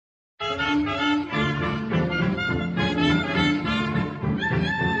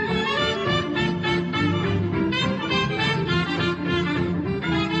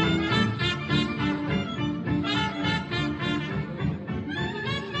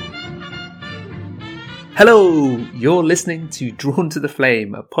Hello! You're listening to Drawn to the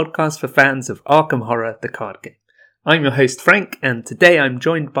Flame, a podcast for fans of Arkham Horror, the card game. I'm your host, Frank, and today I'm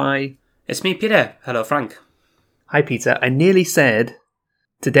joined by... It's me, Peter. Hello, Frank. Hi, Peter. I nearly said,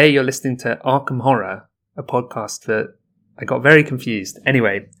 today you're listening to Arkham Horror, a podcast for... I got very confused.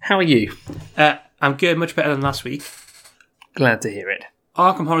 Anyway, how are you? I'm good, much better than last week. Glad to hear it.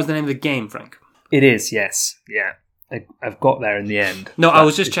 Arkham Horror is the name of the game, Frank. It is, yes. Yeah. I've got there in the end. No, I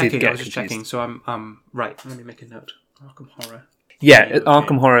was just checking. So I'm right. Let me make a note. Arkham Horror. Yeah,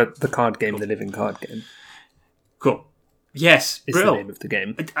 Arkham Horror, the card game, the living card game. Cool. Yes, is the name of the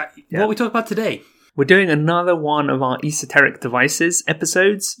game. What are we talking about today? We're doing another one of our Esoteric Devices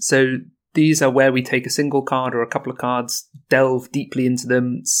episodes. So these are where we take a single card or a couple of cards, delve deeply into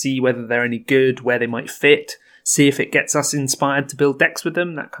them, see whether they're any good, where they might fit, see if it gets us inspired to build decks with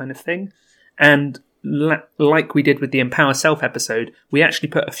them, that kind of thing. And like we did with the Empower Self episode, we actually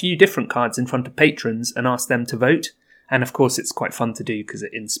put a few different cards in front of patrons and asked them to vote. And of course, it's quite fun to do because it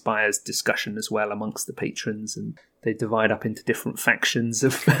inspires discussion as well amongst the patrons, and they divide up into different factions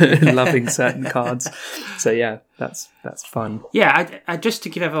of loving certain cards. So yeah, that's fun. Yeah, I just to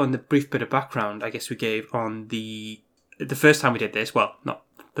give everyone the brief bit of background, I guess we gave on the first time we did this. Well, not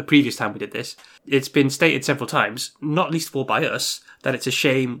the previous time we did this. It's been stated several times, not least of all by us, that it's a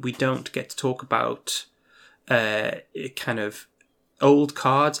shame we don't get to talk about kind of old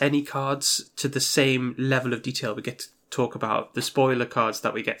cards, any cards, to the same level of detail we get to talk about the spoiler cards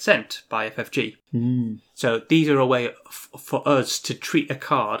that we get sent by FFG. So these are a way for us to treat a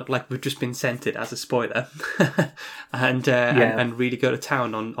card like we've just been sent it as a spoiler and really go to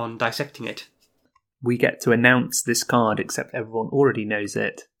town on dissecting it. We get to announce this card, except everyone already knows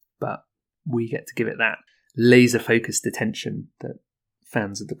it, but we get to give it that laser-focused attention that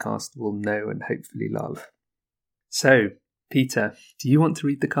fans of the cast will know and hopefully love. So, Peter, do you want to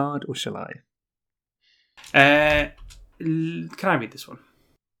read the card, or shall I? Can I read this one?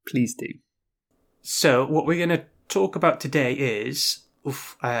 Please do. So, what we're going to talk about today is...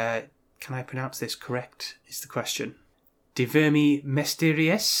 can I pronounce this correct, is the question. Divermi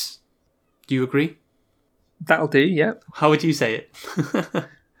Mysteriis. Do you agree? That'll do, yeah. How would you say it?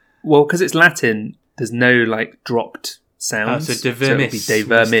 Well, because it's Latin, there's no, dropped sounds. So Divermis. So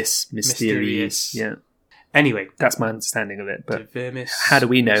it'll be Divermis Mysteriis. Yeah. Anyway. That's my understanding of it, but Divermis how do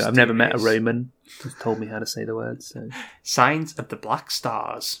we know? Mysteriis. I've never met a Roman who's told me how to say the words. So. Signs of the Black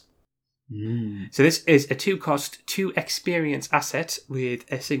Stars. So this is a 2-cost, 2-experience asset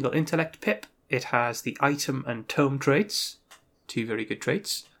with a single intellect pip. It has the item and tome traits. 2 very good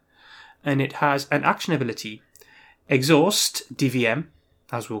traits. And it has an action ability. Exhaust DVM,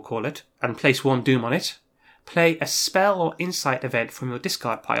 as we'll call it, and place 1 doom on it. Play a spell or insight event from your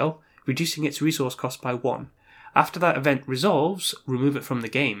discard pile, reducing its resource cost by 1. After that event resolves, remove it from the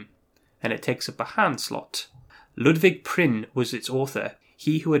game, and it takes up a hand slot. Ludwig Prynne was its author,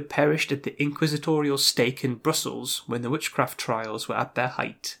 he who had perished at the inquisitorial stake in Brussels when the witchcraft trials were at their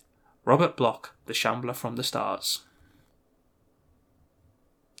height. Robert Bloch, the Shambler from the Stars.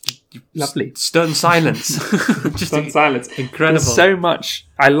 Lovely. Stunned silence. Stunned silence. Incredible. There's so much.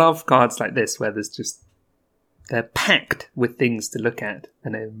 I love cards like this where there's just... They're packed with things to look at,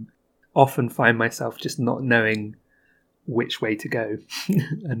 and I often find myself just not knowing which way to go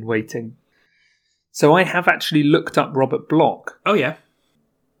and waiting. So I have actually looked up Robert Bloch. Oh, yeah.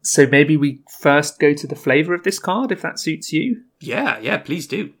 So maybe we first go to the flavour of this card, if that suits you. Yeah, please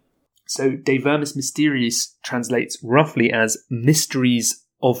do. So De Vermis Mysteriis translates roughly as Mysteries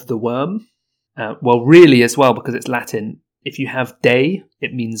of the Worm. Well, really as well, because it's Latin. If you have de,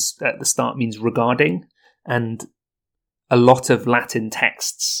 it means at the start means regarding, and a lot of Latin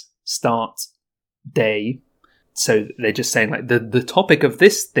texts start de. So they're just saying the topic of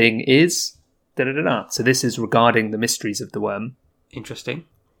this thing is da-da-da-da. So this is regarding the mysteries of the worm. Interesting.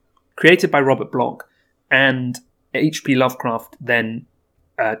 Created by Robert Bloch, and H.P. Lovecraft then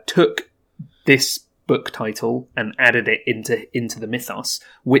took this book title and added it into the mythos,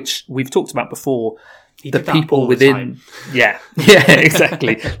 which we've talked about before. He the did that people all the within, time. yeah,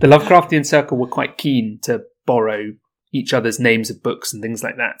 exactly. The Lovecraftian circle were quite keen to borrow each other's names of books and things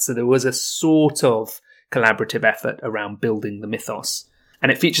like that. So there was a sort of collaborative effort around building the mythos,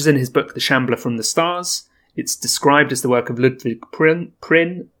 and it features in his book, The Shambler from the Stars. It's described as the work of Ludwig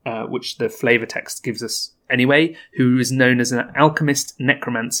Prynne, which the flavour text gives us anyway, who is known as an alchemist,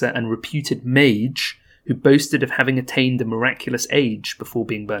 necromancer, and reputed mage who boasted of having attained a miraculous age before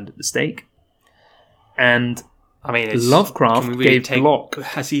being burned at the stake. And I mean, Lovecraft gave Bloch...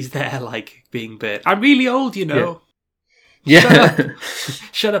 As he's there, being burnt. I'm really old, you know. Yeah.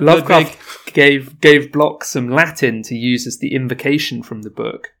 Shut up, Lovecraft gave Bloch some Latin to use as the invocation from the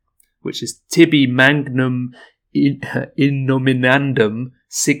book, which is tibi magnum in nominandum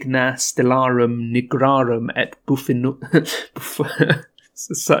signa stellarum nigrarum et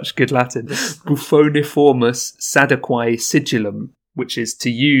such good Latin, buffoniformus sadaquae sigillum, which is to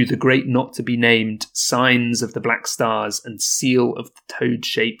you the great not to be named signs of the black stars and seal of the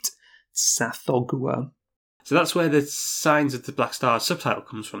toad-shaped Sathogua. So that's where the Signs of the Black Stars subtitle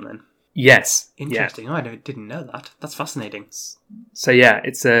comes from then? Yes. Interesting. Yeah. I didn't know that. That's fascinating. So yeah,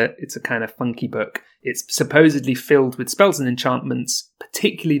 it's a kind of funky book. It's supposedly filled with spells and enchantments,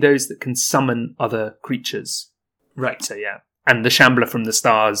 particularly those that can summon other creatures. Right. So yeah. And the Shambler from the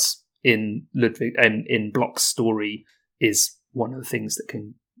Stars in Ludwig and in Block's story is one of the things that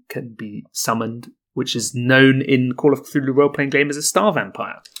can be summoned, which is known in Call of Cthulhu role-playing game as a star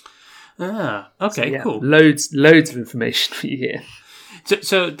vampire. Ah, okay, so, yeah, cool. Loads of information for you here.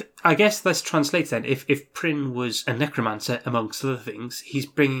 So I guess let's translate then. If Prin was a necromancer, amongst other things, he's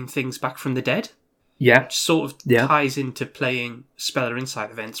bringing things back from the dead? Yeah. Which sort of ties into playing Spell or Insight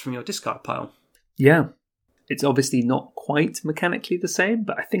events from your discard pile. Yeah. It's obviously not quite mechanically the same,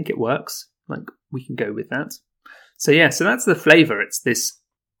 but I think it works. Like, we can go with that. So yeah, so that's the flavour. It's this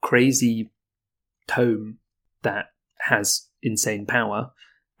crazy tome that has insane power.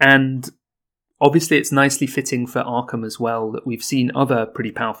 And obviously it's nicely fitting for Arkham as well that we've seen other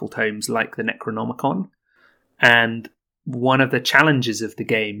pretty powerful tomes like the Necronomicon. And one of the challenges of the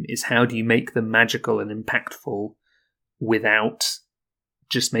game is how do you make them magical and impactful without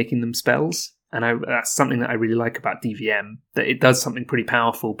just making them spells? And that's something that I really like about DVM, that it does something pretty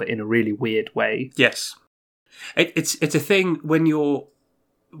powerful but in a really weird way. Yes. It's a thing when you're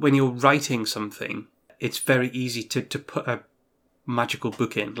writing something, it's very easy to put a magical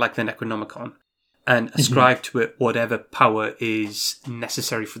book in, like the Necronomicon, and ascribe to it whatever power is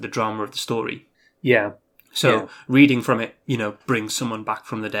necessary for the drama of the story. Yeah. So reading from it, brings someone back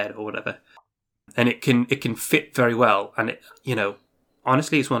from the dead or whatever. And it can fit very well. And it,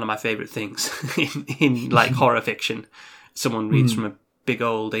 honestly, it's one of my favourite things in like horror fiction. Someone reads from a big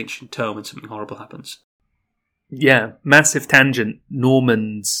old ancient tome and something horrible happens. Yeah, massive tangent.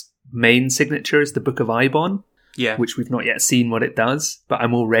 Norman's main signature is the Book of Eibon. Yeah. Which we've not yet seen what it does, but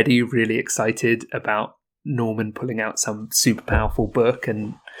I'm already really excited about Norman pulling out some super powerful book,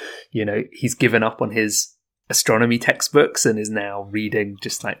 and he's given up on his astronomy textbooks and is now reading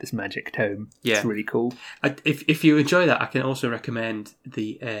just like this magic tome. Yeah. It's really cool. If you enjoy that, I can also recommend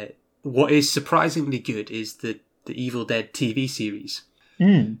the what is surprisingly good is the Evil Dead TV series,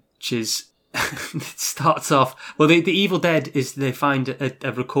 which is it starts off well. The Evil Dead is they find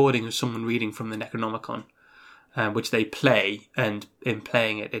a recording of someone reading from the Necronomicon. Which they play, and in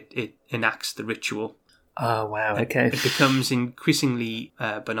playing it, it enacts the ritual. Oh, wow, okay. It becomes increasingly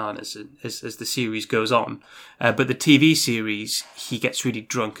bananas as the series goes on. But the TV series, he gets really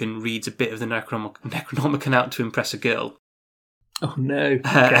drunk and reads a bit of the Necronomicon out to impress a girl. Oh, no.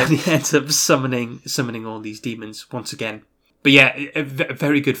 Okay. And he ends up summoning all these demons once again. But yeah,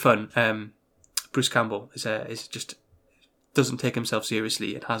 very good fun. Bruce Campbell is just doesn't take himself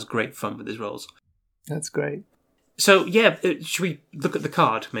seriously and has great fun with his roles. That's great. So, yeah, should we look at the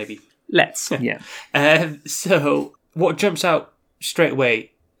card, maybe? Let's, yeah. So, what jumps out straight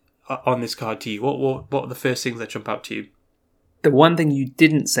away on this card to you? What are the first things that jump out to you? The one thing you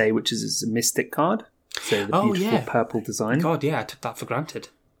didn't say, which is a Mystic card. So, the beautiful purple design. God, yeah, I took that for granted.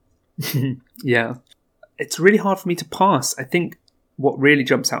 Yeah. It's really hard for me to pass. I think what really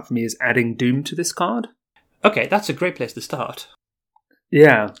jumps out for me is adding Doom to this card. Okay, that's a great place to start.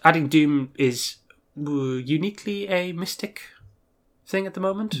 Yeah. Adding Doom is uniquely a Mystic thing at the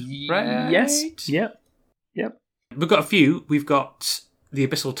moment, right? Yes. Yep. We've got a few. We've got the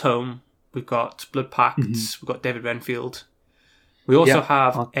Abyssal Tome. We've got Blood Pact. We've got David Renfield. We also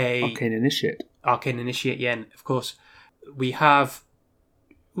have Arcane Initiate. Arcane Initiate, yeah, of course. We have...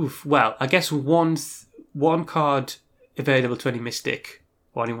 I guess one card available to any Mystic,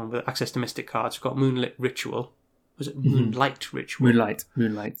 or anyone with access to Mystic cards. We've got Moonlit Ritual. Was it Moonlight Ritual?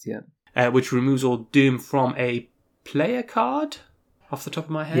 Moonlight, yeah. Which removes all Doom from a player card, off the top of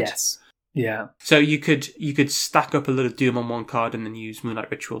my head. Yes. Yeah. So you could stack up a lot of Doom on one card and then use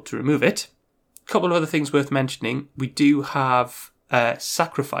Moonlight Ritual to remove it. A couple of other things worth mentioning. We do have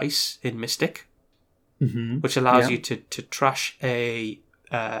Sacrifice in Mystic, which allows you to trash a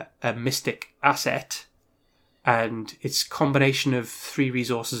Mystic asset, and it's a combination of 3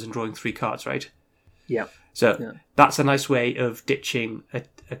 resources and drawing 3 cards, right? Yeah. So that's a nice way of ditching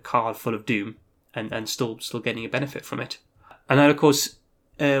a card full of Doom and still getting a benefit from it. And then, of course,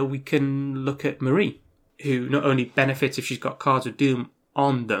 we can look at Marie, who not only benefits if she's got cards with Doom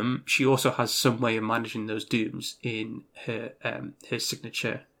on them, she also has some way of managing those Dooms in her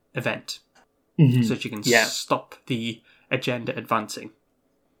signature event. Mm-hmm. So that you can stop the agenda advancing.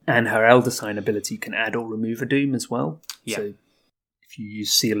 And her Elder Sign ability can add or remove a doom as well. Yeah. So if you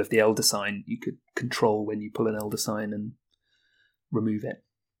use Seal of the Elder Sign, you could control when you pull an Elder Sign and remove it.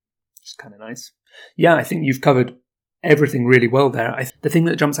 It's kind of nice. Yeah, I think you've covered everything really well there. The thing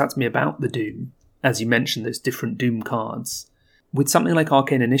that jumps out to me about the doom, as you mentioned, those different doom cards, with something like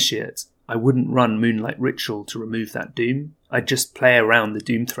Arcane Initiate, I wouldn't run Moonlight Ritual to remove that doom. I'd just play around the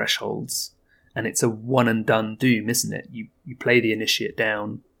doom thresholds, and it's a one and done doom, isn't it? You play the Initiate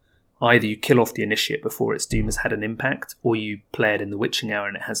down. Either you kill off the Initiate before its doom has had an impact, or you play it in the Witching Hour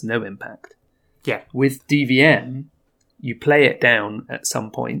and it has no impact. Yeah. With DVM, you play it down at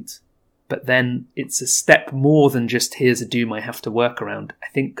some point, but then it's a step more than just here's a doom I have to work around. I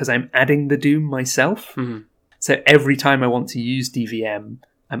think because I'm adding the doom myself. Mm-hmm. So every time I want to use DVM,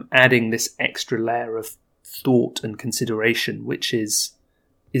 I'm adding this extra layer of thought and consideration, which is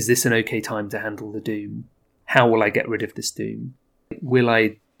this an okay time to handle the doom? How will I get rid of this doom? Will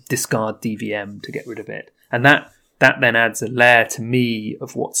I discard DVM to get rid of it? And that then adds a layer to me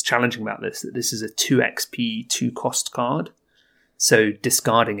of what's challenging about this, that this is a 2 XP, 2 cost card. So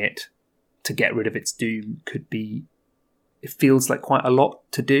discarding it to get rid of its doom it feels like quite a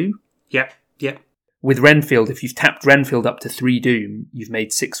lot to do. Yep. With Renfield, if you've tapped Renfield up to 3 doom, you've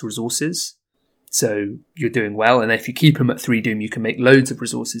made 6 resources. So you're doing well. And if you keep him at 3 doom, you can make loads of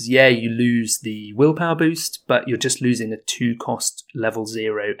resources. Yeah, you lose the willpower boost, but you're just losing a 2 cost level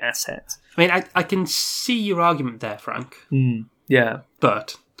 0 asset. I mean, I can see your argument there, Frank. Yeah.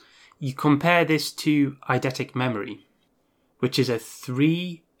 But you compare this to Eidetic Memory, which is a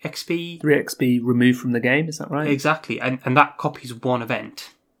 3 XP... 3 XP removed from the game, is that right? Exactly. And that copies one event.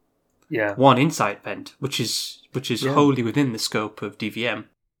 Yeah. One insight event, which is wholly within the scope of DVM.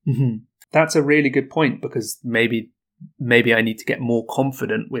 Mm-hmm. That's a really good point, because maybe I need to get more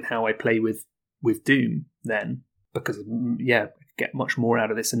confident with how I play with Doom then, because get much more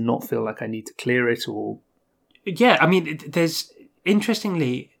out of this and not feel like I need to clear it or. Yeah, I mean, there's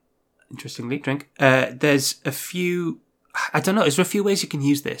interestingly, there's a few. I don't know. Is there a few ways you can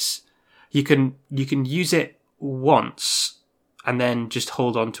use this? You can use it once and then just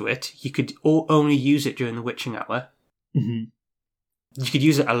hold on to it. You could only use it during the Witching Hour. Mm-hmm. You could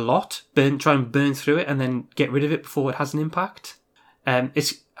use it a lot, try and burn through it, and then get rid of it before it has an impact.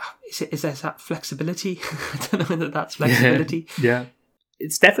 Is there that flexibility? I don't know whether that's flexibility. Yeah.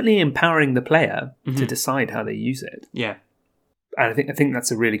 It's definitely empowering the player to decide how they use it. Yeah. And I think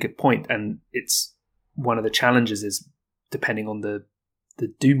that's a really good point. And it's one of the challenges is depending on the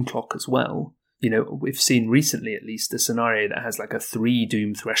doom clock as well. You know, we've seen recently at least a scenario that has like a 3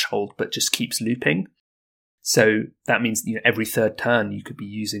 doom threshold but just keeps looping. So that means, you know, every third turn you could be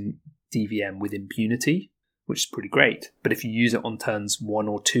using DVM with impunity, which is pretty great. But if you use it on turns 1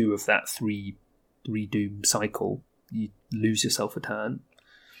 or 2 of that 3 doom cycle, you lose yourself a turn.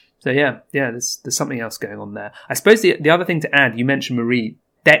 So yeah, there's something else going on there. I suppose the other thing to add, you mentioned Marie,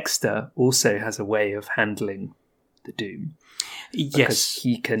 Dexter also has a way of handling the doom. Yes, because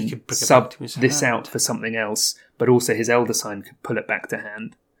he can sub this out for something else, but also his Elder Sign could pull it back to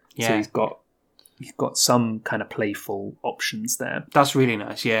hand. Yeah. So he's got some kind of playful options there. That's really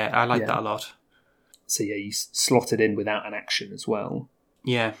nice. Yeah, I like that a lot. So yeah, you slot it in without an action as well.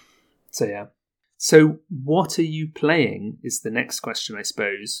 Yeah. So yeah. So what are you playing is the next question, I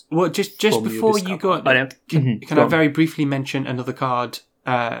suppose. Well, just before you go on, can I very briefly mention another card,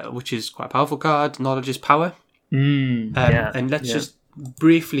 which is quite a powerful card, Knowledge is Power. And let's just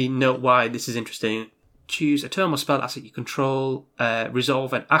briefly note why this is interesting. Choose a term or spell asset you control,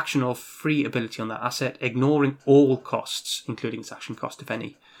 resolve an action or free ability on that asset, ignoring all costs, including its action cost, if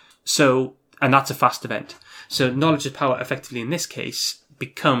any. So, and that's a fast event. So Knowledge is Power effectively in this case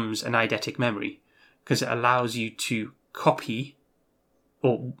becomes an eidetic memory, because it allows you to copy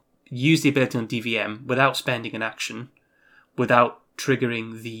or use the ability on DVM without spending an action, without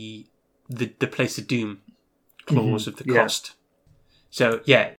triggering the place of doom clause of the cost. So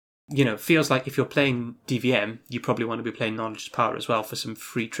yeah, you know, feels like if you're playing DVM, you probably want to be playing Knowledge's Power as well for some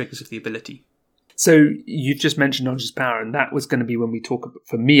free triggers of the ability. So you've just mentioned Knowledge's Power, and that was going to be when we talk about,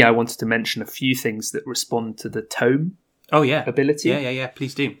 for me, I wanted to mention a few things that respond to the tome ability. Yeah,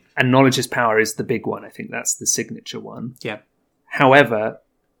 please do. And Knowledge's Power is the big one. I think that's the signature one. Yeah. However,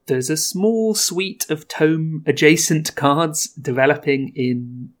 there's a small suite of tome adjacent cards developing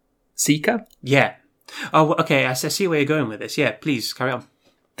in Seeker. Yeah. Oh, okay, I see where you're going with this. Yeah, please, carry on.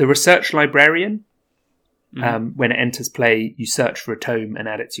 The Research Librarian, when it enters play, you search for a tome and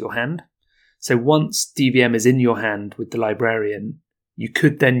add it to your hand. So once DVM is in your hand with the Librarian, you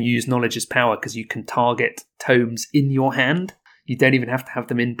could then use Knowledge's Power because you can target tomes in your hand. you don't even have to have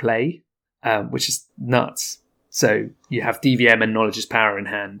them in play, which is nuts. So you have DVM and Knowledge's Power in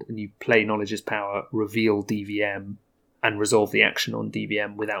hand, and you play Knowledge's Power, reveal DVM, and resolve the action on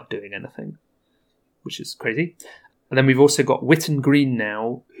DVM without doing anything, which is crazy. And then we've also got Witten Green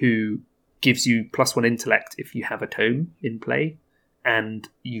now, who gives you +1 intellect if you have a tome in play, and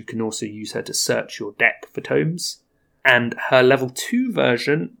you can also use her to search your deck for tomes. And her level 2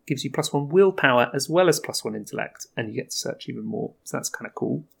 version gives you +1 willpower as well as +1 intellect, and you get to search even more. So that's kind of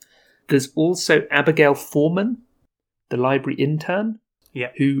cool. There's also Abigail Foreman, the library intern,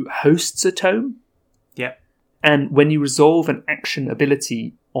 who hosts a tome. Yeah. And when you resolve an action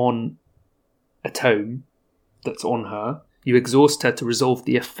ability on a tome that's on her, you exhaust her to resolve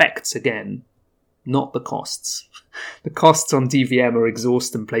the effects again, not the costs. The costs on DVM are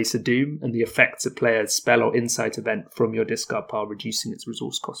exhaust and place a doom, and the effects are play a spell or insight event from your discard pile, reducing its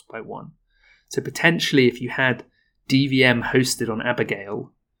resource cost by 1. So potentially, if you had DVM hosted on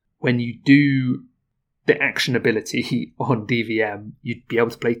Abigail, when you do the action ability on DVM, you'd be able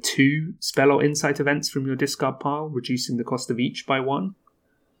to play 2 spell or insight events from your discard pile, reducing the cost of each by 1,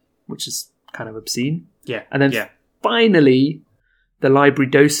 which is kind of obscene. Yeah. And then finally, the Library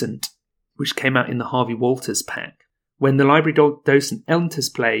Docent, which came out in the Harvey Walters pack. When the Library Docent enters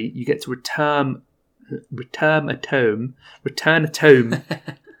play, you get to return a tome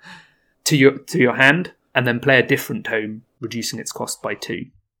to your hand, and then play a different tome, reducing its cost by 2.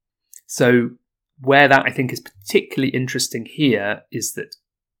 So where that I think is particularly interesting here is that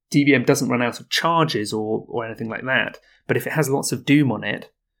DVM doesn't run out of charges or anything like that, but if it has lots of doom on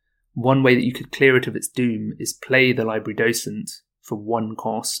it, one way that you could clear it of its doom is play the Library Docent for 1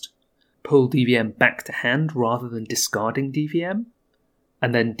 cost, pull DVM back to hand rather than discarding DVM,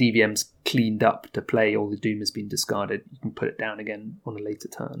 and then DVM's cleaned up to play, all the doom has been discarded. You can put it down again on a later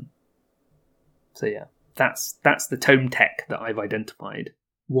turn. So yeah, that's the tome tech that I've identified.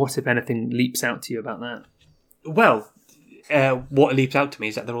 What, if anything, leaps out to you about that? Well, what leaps out to me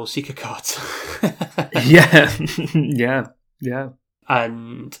is that they're all Seeker cards. yeah.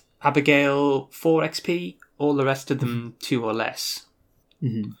 And Abigail 4 XP, all the rest of them 2 or less.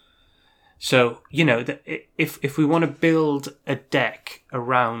 Mm-hmm. So, if we want to build a deck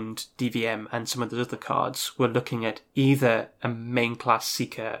around DVM and some of those other cards, we're looking at either a main class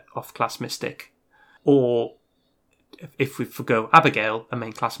Seeker, off class Mystic, or if we forgo Abigail, a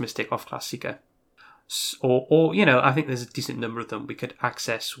main class Mystic, off class Seeker. Or I think there's a decent number of them we could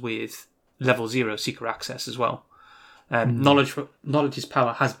access with level 0 Seeker access as well. Knowledge's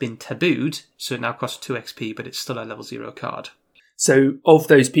Power has been tabooed, so it now costs 2 XP, but it's still a level 0 card. So of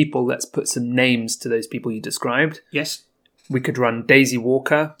those people, let's put some names to those people you described. Yes. We could run Daisy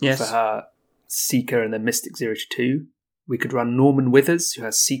Walker for her Seeker and then Mystic 0 to 2. We could run Norman Withers, who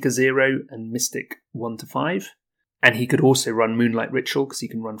has Seeker 0 and Mystic 1 to 5. And he could also run Moonlight Ritual, because he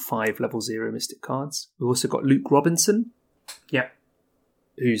can run 5 level 0 Mystic cards. We've also got Luke Robinson. Yeah.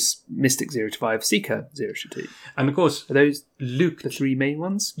 Who's Mystic 0 to 5, Seeker 0 to 2. And of course, are those Luke, the 3 main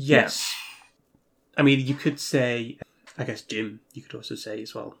ones? Yes. Yeah. I mean, you could say, I guess Jim, you could also say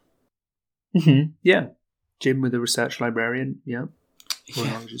as well. Mm-hmm. Yeah. Jim with a research librarian, yeah.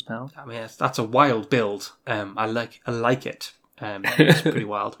 Knowledge's Power. I mean, that's a wild build. I like it. It's pretty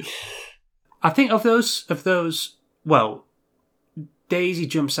wild. I think of those, well, Daisy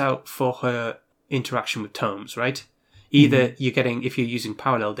jumps out for her interaction with tomes, right? Either you're getting, if you're using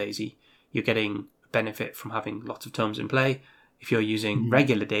Parallel Daisy, you're getting benefit from having lots of tomes in play. If you're using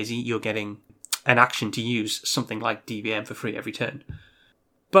regular Daisy, you're getting an action to use something like DVM for free every turn.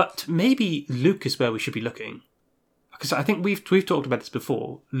 But maybe Luke is where we should be looking. Because I think we've talked about this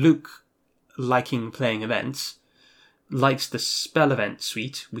before. Luke, liking playing events, likes the spell event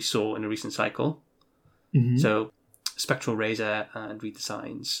suite we saw in a recent cycle. Mm-hmm. So Spectral Razor and Read the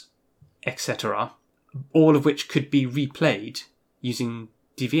Signs, etc. All of which could be replayed using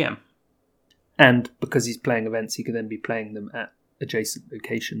DVM. And because he's playing events, he could then be playing them at adjacent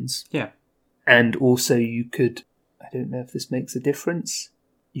locations. Yeah. And also you could, I don't know if this makes a difference,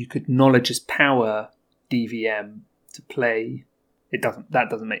 you could Knowledge's Power DVM to play.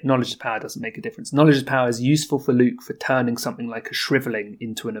 Knowledge's Power doesn't make a difference. Knowledge's Power is useful for Luke for turning something like a Shriveling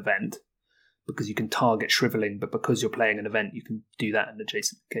into an event, because you can target Shriveling, but because you're playing an event, you can do that in an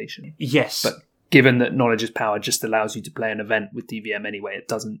adjacent location. Yes. But given that Knowledge's Power just allows you to play an event with DVM anyway, it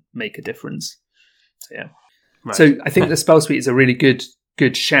doesn't make a difference. So yeah. Right. So I think the spell suite is a really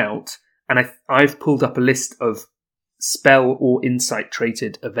good shout, and I've pulled up a list of spell or insight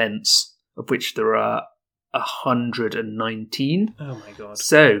traded events, of which there are 119. Oh my god.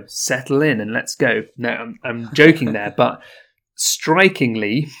 So settle in and let's go. No, I'm joking there, but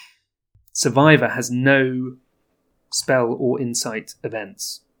strikingly, Survivor has no spell or insight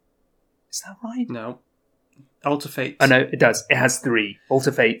events. Is that right? No. Alter Fate. Oh, no, it does. It has 3.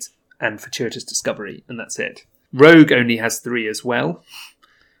 Alter Fate and Fortuitous Discovery, and that's it. Rogue only has 3 as well.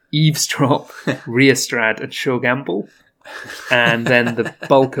 Eavesdrop, Reastrad, and Sure Gamble. And then the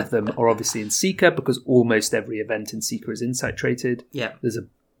bulk of them are obviously in Seeker, because almost every event in Seeker is insight traded. Yeah. There's a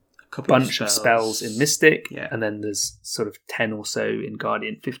Couple bunch of spells in Mystic, Yeah. and then there's sort of 10 or so in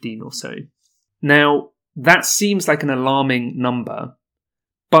Guardian, 15 or so. Now, that seems like an alarming number,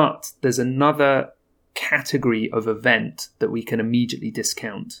 but there's another category of event that we can immediately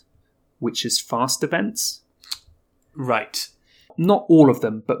discount, which is fast events. Right. Not all of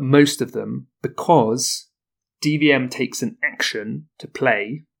them, but most of them, because DVM takes an action to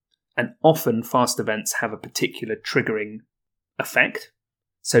play, and often fast events have a particular triggering effect.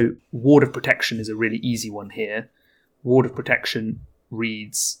 So Ward of Protection is a really easy one here. Ward of Protection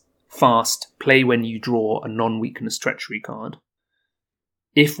reads, fast, play when you draw a non-weakness treachery card.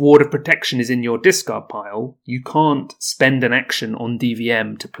 If Ward of Protection is in your discard pile, you can't spend an action on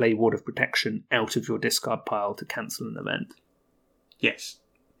DVM to play Ward of Protection out of your discard pile to cancel an event. Yes.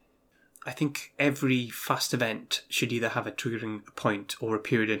 I think every fast event should either have a triggering point or a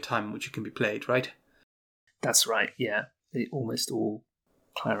period in time in which it can be played, right? That's right, yeah. They almost all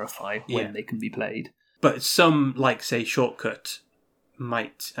clarify when they can be played. But some, like, say, Shortcut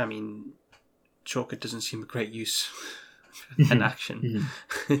Shortcut doesn't seem a great use an action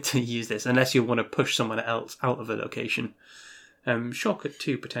to use this, unless you want to push someone else out of a location. Shortcut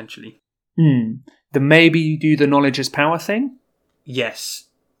 2, potentially. Then maybe you do the Knowledge is Power thing? Yes.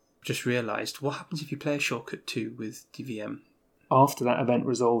 Just realised, what happens if you play a Shortcut 2 with DVM? After that event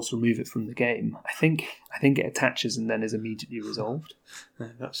resolves, remove it from the game. I think it attaches and then is immediately resolved.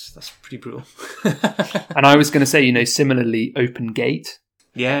 That's pretty brutal. And I was going to say, similarly, Open Gate.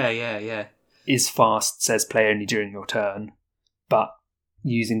 Yeah. Is fast, says play only during your turn, but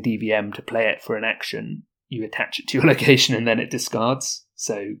using DVM to play it for an action, you attach it to your location and then it discards.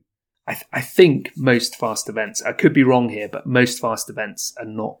 So I think most fast events, I could be wrong here, but most fast events are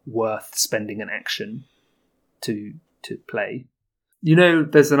not worth spending an action to play.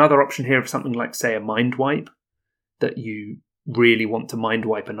 There's another option here of something like, say, a Mind Wipe, that you really want to Mind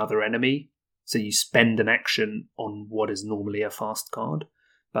Wipe another enemy, so you spend an action on what is normally a fast card.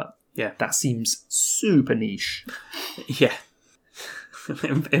 But yeah, that seems super niche. Yeah.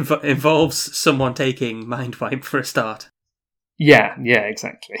 Involves someone taking Mind Wipe for a start. Yeah,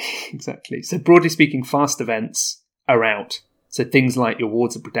 exactly. So broadly speaking, fast events are out. So things like your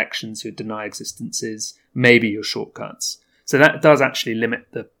Wards of Protections, your Deny Existences, maybe your Shortcuts. So that does actually limit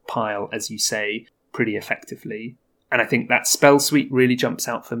the pile, as you say, pretty effectively. And I think that spell suite really jumps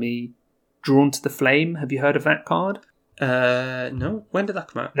out for me. Drawn to the Flame, have you heard of that card? No. When did that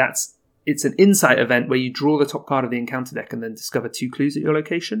come out? It's an insight event where you draw the top card of the encounter deck and then discover 2 clues at your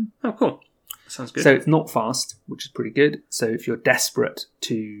location. Oh, cool. Sounds good. So it's not fast, which is pretty good. So if you're desperate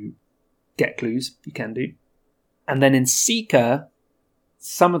to get clues, you can do. And then in Seeker,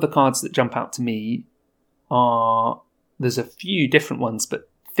 some of the cards that jump out to me are... There's a few different ones, but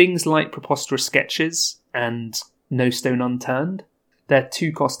things like Preposterous Sketches and No Stone Unturned, they're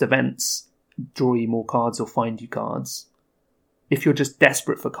 2-cost events. Draw you more cards or find you cards. If you're just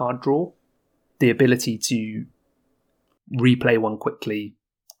desperate for card draw, the ability to replay one quickly,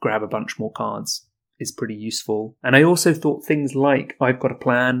 grab a bunch more cards is pretty useful. And I also thought things like I've Got a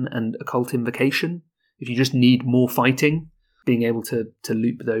Plan and Occult Invocation, if you just need more fighting, being able to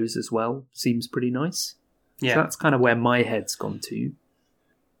loop those as well seems pretty nice. Yeah. So that's kind of where my head's gone to.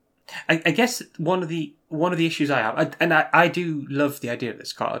 I guess one of the issues I have, and I do love the idea of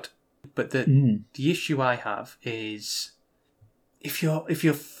this card, but the issue I have is if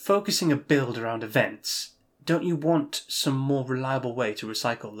you're focusing a build around events, don't you want some more reliable way to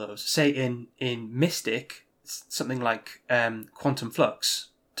recycle those? Say in Mystic, something like Quantum Flux,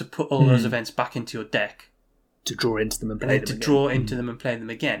 to put all those events back into your deck. To draw into them and play them again. To draw into them and play them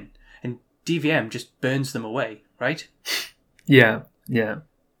again. And DVM just burns them away, right? Yeah.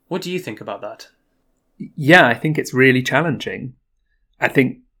 What do you think about that? Yeah, I think it's really challenging. I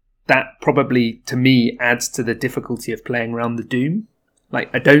think that probably, to me, adds to the difficulty of playing around the Doom.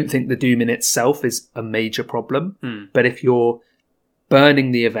 Like, I don't think the Doom in itself is a major problem, but if you're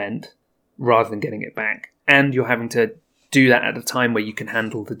burning the event rather than getting it back, and you're having to do that at a time where you can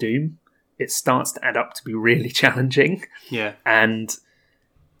handle the Doom, it starts to add up to be really challenging. Yeah. And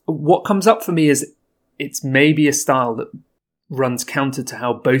what comes up for me is it's maybe a style that runs counter to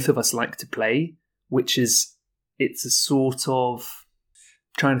how both of us like to play, which is it's a sort of...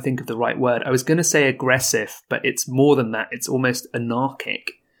 trying to think of the right word. I was going to say aggressive, but it's more than that. It's almost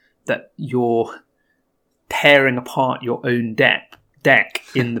anarchic, that you're tearing apart your own deck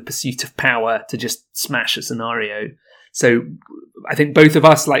in the pursuit of power to just smash a scenario. So I think both of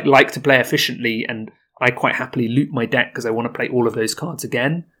us like to play efficiently, and I quite happily loop my deck because I want to play all of those cards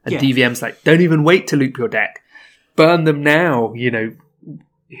again. And DVM's like, don't even wait to loop your deck. Burn them now,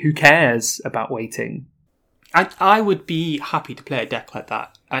 who cares about waiting? I would be happy to play a deck like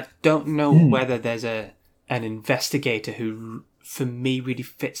that. I don't know whether there's an investigator who, for me, really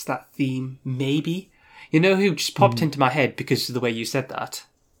fits that theme. Maybe. You know who just popped into my head because of the way you said that?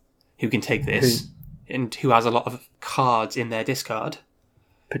 Who can take this? And who has a lot of cards in their discard?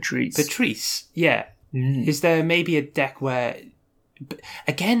 Patrice, yeah. Is there maybe a deck where...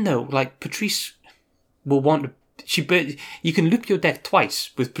 Again, though, like, Patrice will want to... You can loop your deck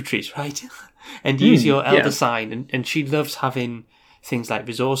twice with Patrice, right? And use your Elder Sign. And she loves having things like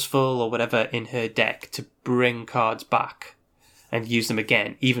Resourceful or whatever in her deck to bring cards back and use them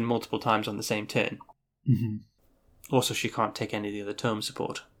again, even multiple times on the same turn. Also, she can't take any of the other tome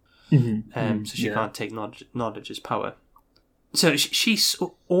support. So she can't take knowledge as power. So she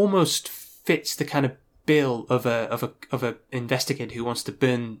almost fits the kind of bill of a investigator who wants to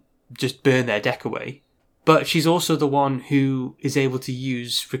burn their deck away. But she's also the one who is able to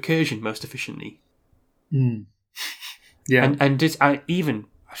use recursion most efficiently. Yeah, and I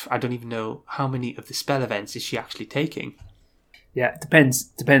don't even know how many of the spell events is she actually taking. Yeah, it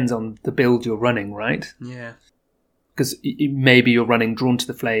depends on the build you're running, right? Yeah. Because maybe you're running Drawn to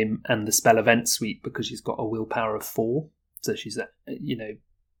the Flame and the spell event suite because she's got a willpower of 4. So she's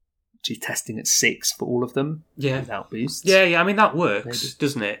she's testing at 6 for all of them without boosts. Yeah. I mean, that works,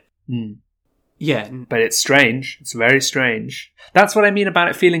 doesn't it? Yeah. But it's strange. It's very strange. That's what I mean about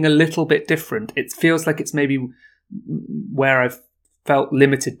it feeling a little bit different. It feels like it's maybe where I've felt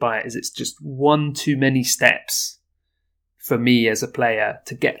limited by it is it's just one too many steps for me as a player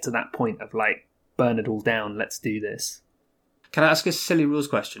to get to that point of like, burn it all down, let's do this. Can I ask a silly rules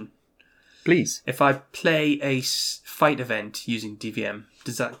question? Please. If I play a fight event using DVM,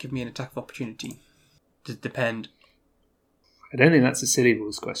 does that give me an attack of opportunity? Does it depend? I don't think that's a silly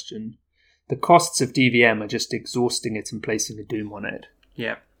rules question. The costs of DVM are just exhausting it and placing a Doom on it.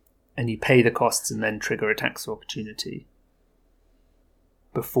 Yeah. And you pay the costs and then trigger attacks of opportunity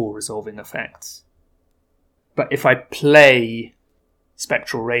before resolving effects. But if I play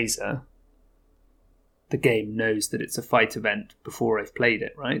Spectral Razor, the game knows that it's a fight event before I've played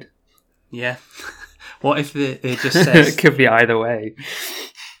it, right? Yeah. What if it just says... It could be either way.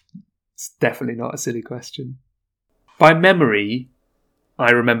 It's definitely not a silly question. By memory,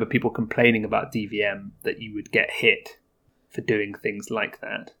 I remember people complaining about DVM that you would get hit for doing things like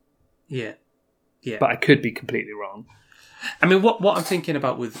that. Yeah. But I could be completely wrong. I mean, what I'm thinking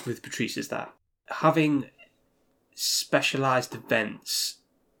about with Patrice is that having specialised events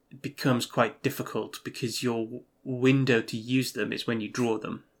becomes quite difficult because your window to use them is when you draw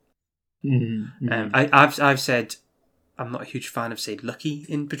them. I've said I'm not a huge fan of, say, Lucky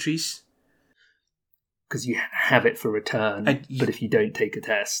in Patrice. Because you have it for return, but if you don't take a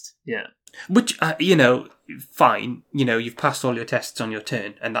test, Which, fine, you've passed all your tests on your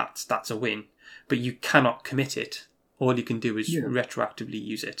turn, and that's a win. But you cannot commit it. All you can do is retroactively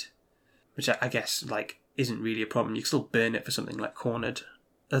use it. Which I guess, isn't really a problem. You can still burn it for something like Cornered.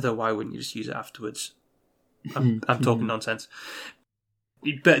 Although, why wouldn't you just use it afterwards? I'm talking nonsense.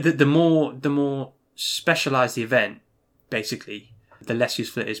 But the more specialised the event, basically, the less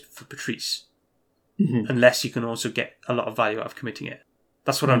useful it is for Patrice. Unless you can also get a lot of value out of committing it.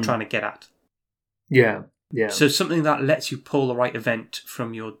 That's what I'm trying to get at. Yeah. So something that lets you pull the right event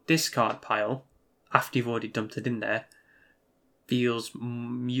from your discard pile after you've already dumped it in there feels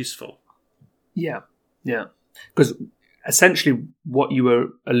useful. Yeah. Because essentially what you were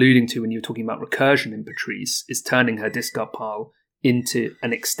alluding to when you were talking about recursion in Patrice is turning her discard pile into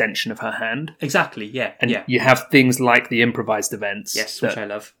an extension of her hand. Exactly, yeah. And you have things like the improvised events which I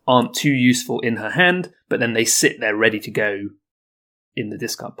love. Aren't too useful in her hand, but then they sit there ready to go in the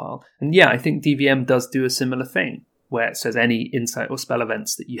discard pile. And I think DVM does do a similar thing, where it says any insight or spell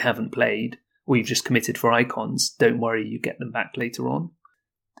events that you haven't played, or you've just committed for icons, don't worry, you get them back later on.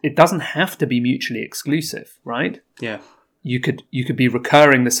 It doesn't have to be mutually exclusive, right? Yeah. You could be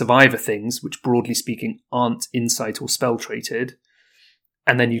recurring the survivor things, which broadly speaking aren't insight or spell traded,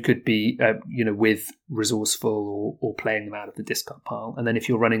 and then you could be, with resourceful or playing them out of the discard pile. And then if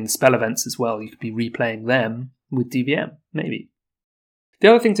you're running the spell events as well, you could be replaying them with DVM, maybe. The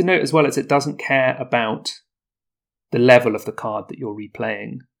other thing to note as well is it doesn't care about the level of the card that you're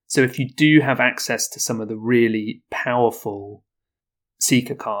replaying. So if you do have access to some of the really powerful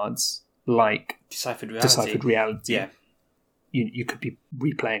Seeker cards, like Deciphered Reality, you could be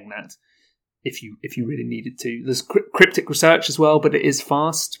replaying that. if you really needed to. There's Cryptic Research as well, but it is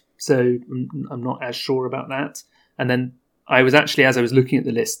fast, so I'm not as sure about that. And then I was actually, as I was looking at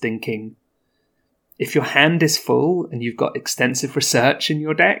the list, thinking, if your hand is full and you've got Extensive Research in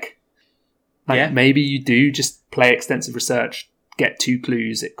your deck, maybe you do just play Extensive Research, get 2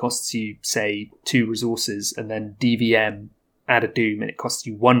 clues, it costs you, say, 2 resources, and then DVM, add a Doom, and it costs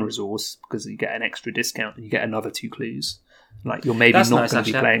you 1 resource because you get an extra discount and you get another 2 clues. Like, you're maybe not going to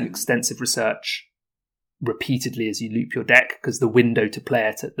be playing Extensive Research repeatedly as you loop your deck, because the window to play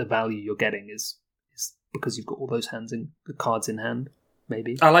it at the value you're getting is because you've got all those cards in hand,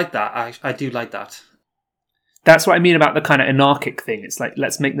 maybe. I like that. I do like that. That's what I mean about the kind of anarchic thing. It's like,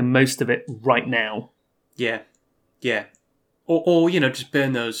 let's make the most of it right now. Yeah. Yeah. Or just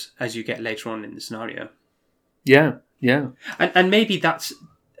burn those as you get later on in the scenario. Yeah, yeah. And maybe that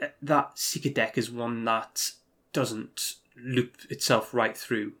Seeker deck is one that doesn't loop itself right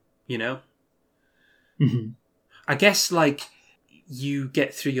through, Mm-hmm. I guess, like, you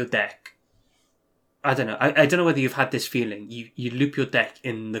get through your deck. I don't know. I don't know whether you've had this feeling. You loop your deck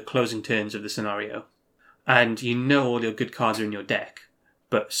in the closing turns of the scenario, and you know all your good cards are in your deck,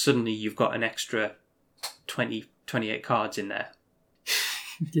 but suddenly you've got an extra 28 cards in there.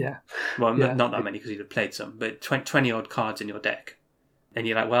 Yeah. Well, yeah. Not that many because you'd have played some, but 20 odd cards in your deck. And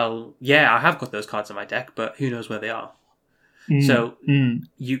you're like, well, yeah, I have got those cards in my deck, but who knows where they are? So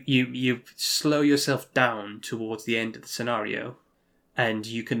you slow yourself down towards the end of the scenario, and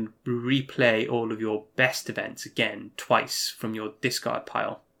you can replay all of your best events again twice from your discard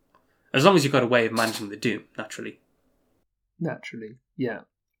pile. As long as you've got a way of managing the Doom, naturally. Naturally, yeah.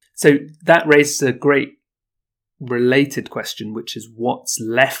 So that raises a great related question, which is what's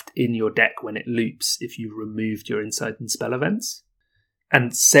left in your deck when it loops if you've removed your Insight and Spell events?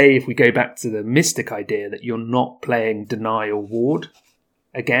 And say if we go back to the Mystic idea that you're not playing Deny or Ward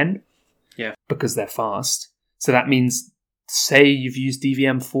again, because they're fast. So that means, say you've used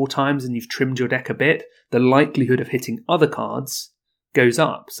DVM 4 times and you've trimmed your deck a bit, the likelihood of hitting other cards goes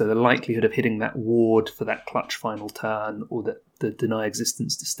up. So the likelihood of hitting that Ward for that clutch final turn, or the Deny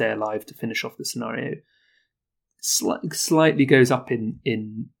Existence to stay alive to finish off the scenario, slightly goes up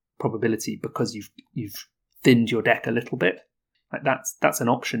in probability because you've thinned your deck a little bit. Like that's an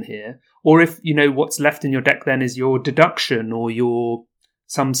option here. Or if what's left in your deck then is your deduction or your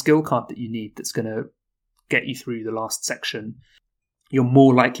some skill card that you need that's going to get you through the last section, you're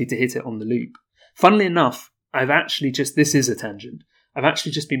more likely to hit it on the loop. Funnily enough, this is a tangent. I've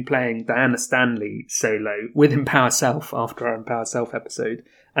actually just been playing Diana Stanley solo with Empower Self after our Empower Self episode,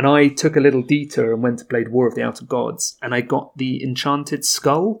 and I took a little detour and went to play War of the Outer Gods, and I got the Enchanted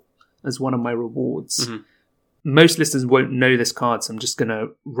Skull as one of my rewards. Mm-hmm. Most listeners won't know this card, so I'm just going to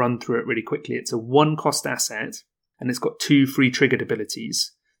run through it really quickly. It's a 1-cost asset, and it's got 2 free triggered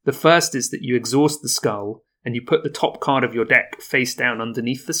abilities. The first is that you exhaust the skull, and you put the top card of your deck face down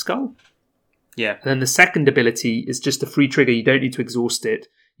underneath the skull. Yeah. And then the second ability is just a free trigger. You don't need to exhaust it.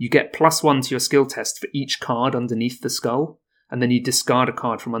 You get +1 to your skill test for each card underneath the skull, and then you discard a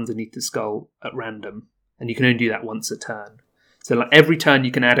card from underneath the skull at random. And you can only do that once a turn. So like every turn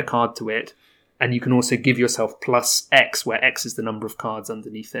you can add a card to it, and you can also give yourself +X, where X is the number of cards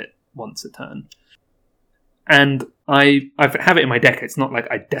underneath it once a turn. And I have it in my deck. It's not like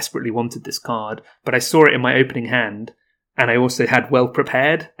I desperately wanted this card, but I saw it in my opening hand, and I also had Well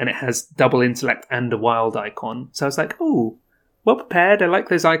Prepared, and it has double intellect and a wild icon. So I was like, oh, Well Prepared. I like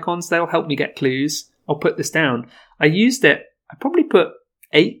those icons. They'll help me get clues. I'll put this down. I used it. I probably put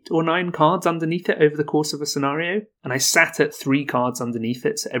 8 or 9 cards underneath it over the course of a scenario, and I sat at 3 cards underneath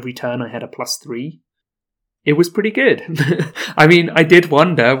it, so every turn I had a +3. It was pretty good. I mean, I did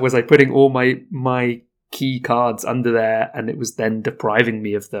wonder, was I putting all my key cards under there and it was then depriving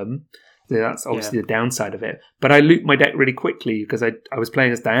me of them? So that's obviously the downside of it. But I looped my deck really quickly because I was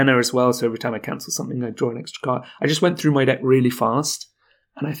playing as Diana as well, so every time I cancel something I draw an extra card. I just went through my deck really fast,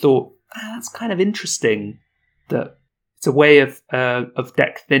 and I thought, that's kind of interesting that it's a way of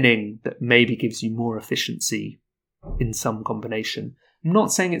deck thinning that maybe gives you more efficiency in some combination. I'm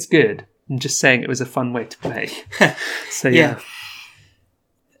not saying it's good. I'm just saying it was a fun way to play. So yeah.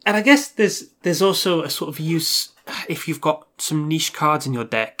 And I guess there's also a sort of use if you've got some niche cards in your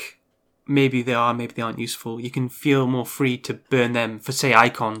deck. Maybe they are, maybe they aren't useful. You can feel more free to burn them for, say,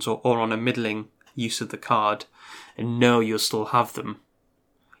 icons or on a middling use of the card, and know you'll still have them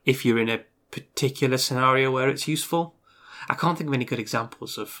if you're in a particular scenario where it's useful. I can't think of any good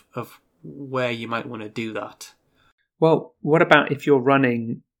examples of where you might want to do that. Well, what about if you're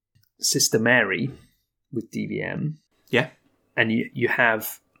running Sister Mary with DVM? Yeah. And you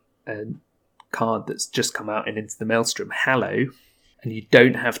have a card that's just come out and Into the Maelstrom, Hallow, and you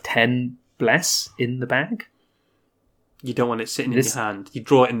don't have 10 Bless in the bag. You don't want it sitting in your hand. You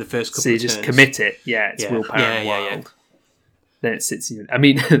draw it in the first couple of turns. So you just commit it. Yeah, it's willpower and wild. Then it sits in your... I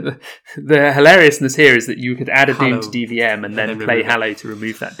mean, the hilariousness here is that you could add a Doom to DVM and then play Hallow to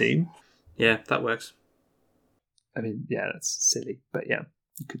remove that Doom. Yeah, that works. I mean, yeah, that's silly. But yeah,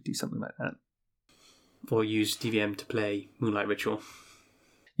 you could do something like that. Or use DVM to play Moonlight Ritual.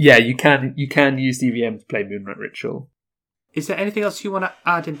 Yeah, you can use DVM to play Moonlight Ritual. Is there anything else you want to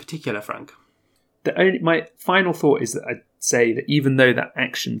add in particular, Frank? My final thought is that I'd say that even though that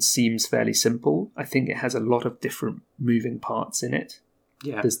action seems fairly simple, I think it has a lot of different moving parts in it.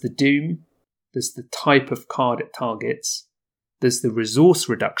 Yeah. There's the Doom, there's the type of card it targets, there's the resource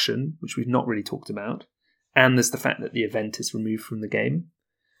reduction, which we've not really talked about, and there's the fact that the event is removed from the game.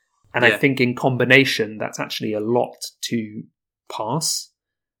 And I think in combination, that's actually a lot to pass.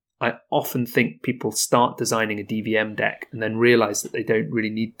 I often think people start designing a DVM deck and then realise that they don't really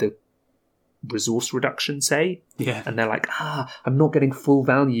need the resource reduction, say. Yeah. And they're like, I'm not getting full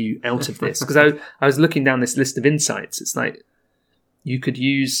value out of this. Because I was looking down this list of insights. It's like, you could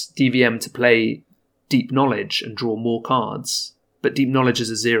use DVM to play Deep Knowledge and draw more cards, but Deep Knowledge is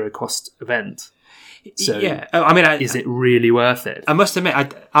a zero-cost event. So, is it really worth it? I must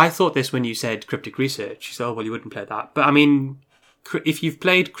admit, I thought this when you said Cryptic Research. You said, oh, well, you wouldn't play that. But I mean, if you've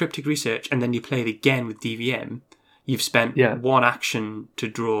played Cryptic Research and then you play it again with DVM, you've spent one action to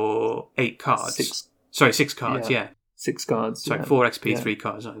draw 8 cards. 6 cards, yeah. 6 cards. Sorry, 4 XP, 3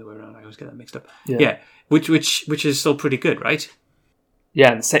 cards. Not the way around. I always get that mixed up. Yeah. Which is still pretty good, right?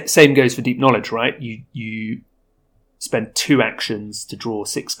 Yeah, and same goes for Deep Knowledge, right? You spend 2 actions to draw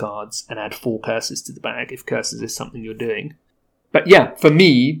 6 cards and add 4 curses to the bag if curses is something you're doing. But yeah, for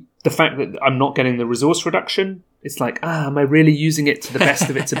me, the fact that I'm not getting the resource reduction, it's like, am I really using it to the best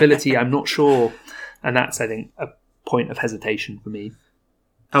of its ability? I'm not sure. And that's, I think, a point of hesitation for me.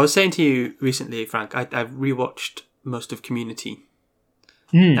 I was saying to you recently, Frank, I've rewatched most of Community.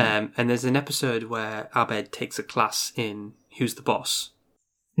 And there's an episode where Abed takes a class in Who's the Boss?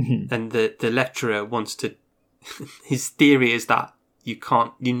 Mm-hmm. And the lecturer wants to... his theory is that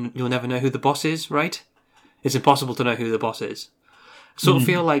you'll never know who the boss is, right? It's impossible to know who the boss is. I sort of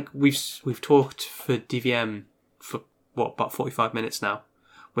feel like we've talked for DVM for about 45 minutes now.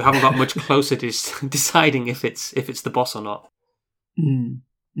 We haven't got much closer to deciding if it's the boss or not.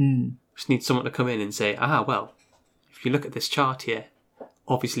 Just need someone to come in and say, well, if you look at this chart here,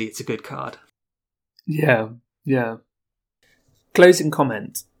 obviously it's a good card. Yeah. Closing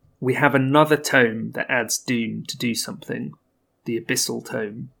comment. We have another tome that adds Doom to do something. The Abyssal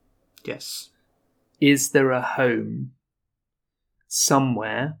Tome. Yes. Is there a home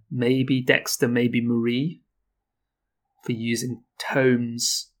somewhere, maybe Dexter, maybe Marie, for using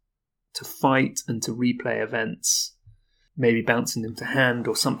tomes to fight and to replay events, maybe bouncing them to hand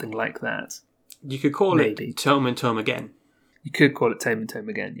or something like that? You could call it Tome and Tome Again. You could call it Tome and Tome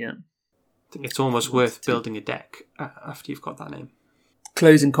Again, yeah. I think it's almost worth building a deck after you've got that name.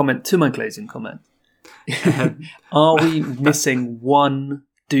 Closing comment to my closing comment. Are we missing one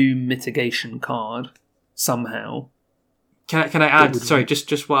Doom mitigation card somehow? Can I add? Sorry,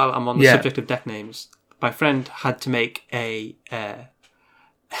 just while I'm on the subject of deck names, my friend had to make a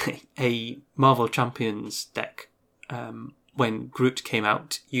Marvel Champions deck when Groot came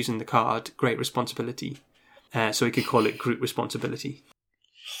out using the card Great Responsibility, so he could call it Groot Responsibility.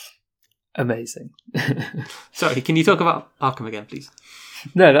 Amazing. Sorry, can you talk about Arkham again, please?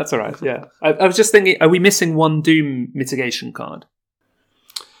 No, that's all right. Yeah, I was just thinking: are we missing one Doom mitigation card?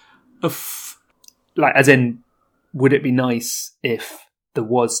 Like, as in, would it be nice if there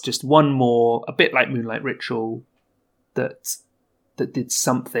was just one more, a bit like Moonlight Ritual, that did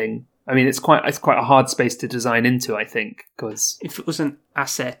something? I mean, it's quite a hard space to design into, I think, because if it was an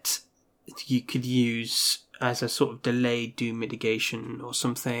asset you could use as a sort of delayed Doom mitigation or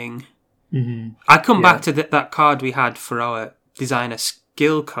something. Mm-hmm. I come back to that card we had for our designer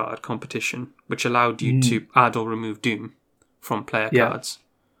skill card competition, which allowed you to add or remove Doom from player cards.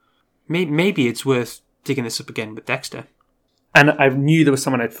 Maybe it's worth digging this up again with Dexter. And I knew there was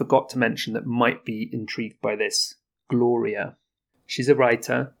someone I'd forgot to mention that might be intrigued by this. Gloria. She's a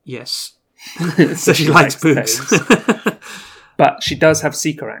writer. Yes. So she likes boobs. But she does have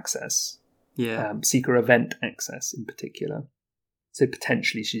Seeker access. Yeah. Seeker event access in particular. So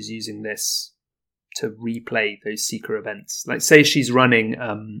potentially she's using this to replay those Seeker events. Like, say she's running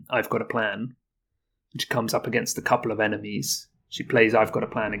I've Got a Plan, which comes up against a couple of enemies. She plays I've Got a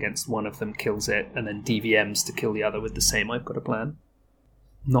Plan against one of them, kills it, and then DVMs to kill the other with the same I've Got a Plan.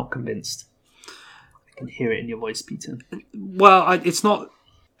 Not convinced. I can hear it in your voice, Peter. Well, it's not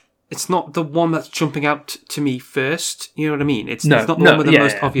it's not the one that's jumping out to me first. You know what I mean? It's not the no, one with the yeah,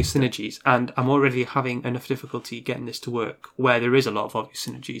 most yeah. obvious synergies, and I'm already having enough difficulty getting this to work where there is a lot of obvious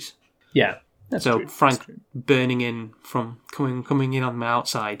synergies. Yeah. That's So true. Frank burning in from coming in on my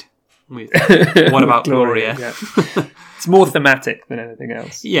outside with what about Gloria? Yeah. It's more thematic than anything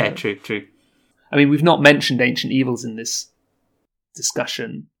else. Yeah, true. I mean, we've not mentioned Ancient Evils in this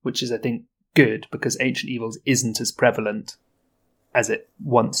discussion, which is, I think, good, because Ancient Evils isn't as prevalent as it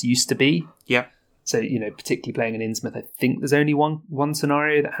once used to be. Yeah. So, particularly playing in Innsmouth, I think there's only one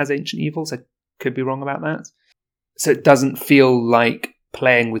scenario that has Ancient Evils. I could be wrong about that. So it doesn't feel like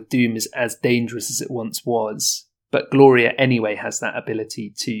playing with Doom is as dangerous as it once was. But Gloria anyway has that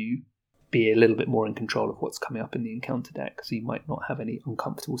ability to be a little bit more in control of what's coming up in the encounter deck, so you might not have any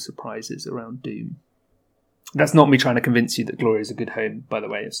uncomfortable surprises around Doom. That's not me trying to convince you that Gloria is a good home, by the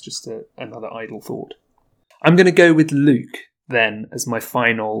way. It's just another idle thought. I'm going to go with Luke, then, as my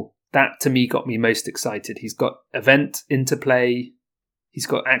final. That, to me, got me most excited. He's got Event into play. He's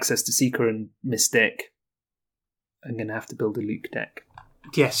got access to Seeker and Mystic. I'm going to have to build a Luke deck.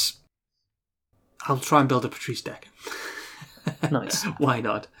 Yes. I'll try and build a Patrice deck. Nice. Why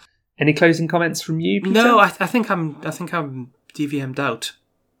not? Any closing comments from you, Peter? No, I think I'm DVM'd out.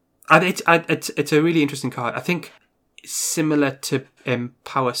 It's a really interesting card. I think similar to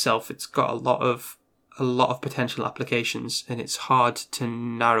Empower Self, it's got a lot of potential applications, and it's hard to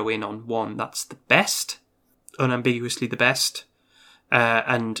narrow in on one that's the best, unambiguously the best.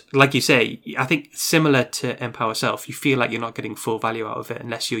 And like you say, I think similar to Empower Self, you feel like you're not getting full value out of it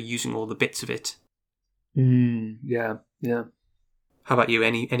unless you're using all the bits of it. Yeah. How about you?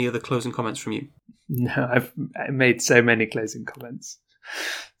 Any other closing comments from you? No, I've made so many closing comments.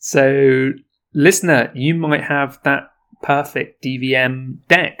 So, listener, you might have that perfect DVM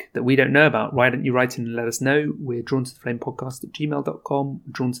deck that we don't know about. Why don't you write in and let us know? We're Drawn to the Flame podcast at gmail.com,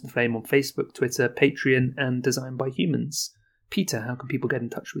 Drawn to the Flame on Facebook, Twitter, Patreon, and Designed by Humans. Peter, how can people get in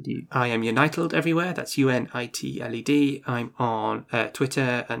touch with you? I am Unitled everywhere. That's UNITLED. I'm on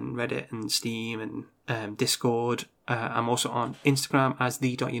Twitter and Reddit and Steam and Discord. I'm also on Instagram as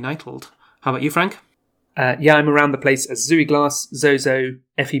the.unitled. How about you, Frank? I'm around the place as Zooey Glass, Zozo,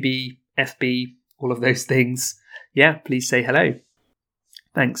 FEB, FB, all of those things. Yeah, please say hello.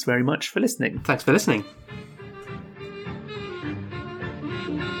 Thanks very much for listening. Thanks for listening.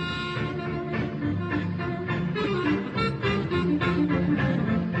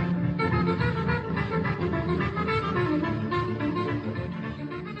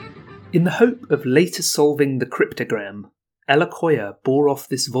 In the hope of later solving the cryptogram, Elacoya bore off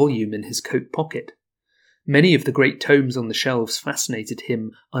this volume in his coat pocket. Many of the great tomes on the shelves fascinated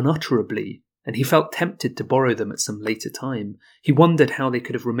him unutterably, and he felt tempted to borrow them at some later time. He wondered how they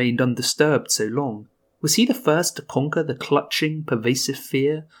could have remained undisturbed so long. Was he the first to conquer the clutching, pervasive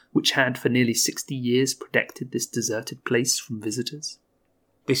fear which had for nearly 60 years protected this deserted place from visitors?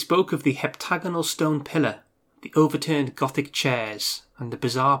 They spoke of the heptagonal stone pillar, the overturned Gothic chairs, and the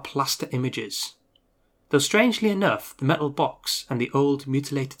bizarre plaster images. Though strangely enough, the metal box and the old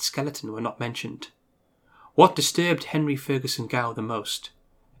mutilated skeleton were not mentioned. What disturbed Henry Ferguson Gow the most,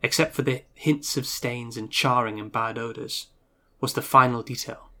 except for the hints of stains and charring and bad odours, was the final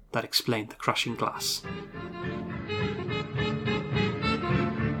detail that explained the crashing glass.